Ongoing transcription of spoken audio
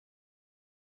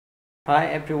Hi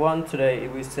everyone, today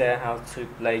we share how to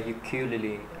play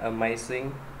ukulele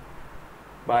Amazing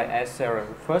by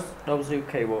Sheeran. First, those you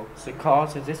cable. The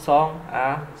chords in this song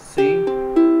are C,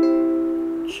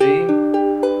 G,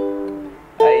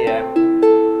 A, M,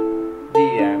 D,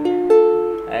 M,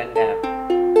 and F.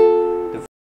 The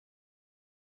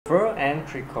first and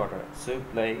three chords to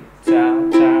play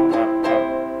down, down, up,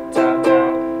 up, down,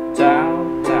 down,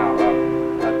 down, down,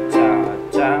 up, up,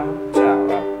 down, down,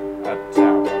 down, up,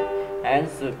 down, up. And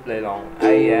to play long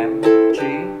A, M, G,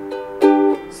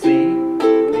 C,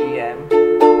 D, M,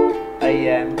 A,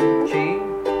 M, G,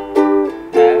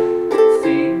 F, C.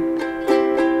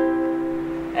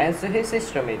 And so his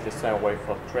instrument is the same way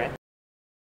for thread.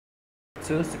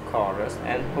 Choose the chorus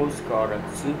and push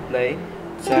chorus to play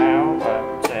down,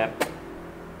 up, tap,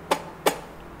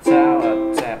 down,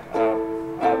 up, tap,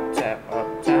 up, tap,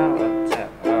 up, down, up,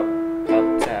 tap,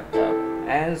 up, tap, up.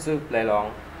 And to play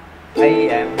long A,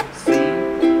 M, C,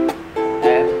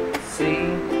 F, C,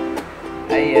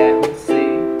 A, M, C,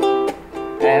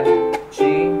 F, G.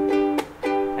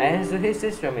 And so his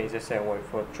system is the same way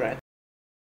for thread.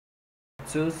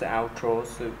 Choose the outro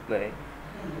to play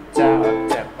down, up,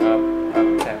 tap, up,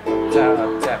 tap, up, down,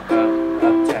 up, tap,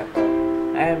 up, tap, up.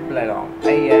 And play long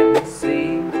A, M,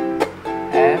 C,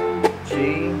 F, G.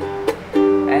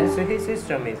 And so his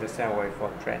system is the same way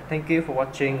for thread. Thank you for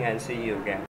watching and see you again.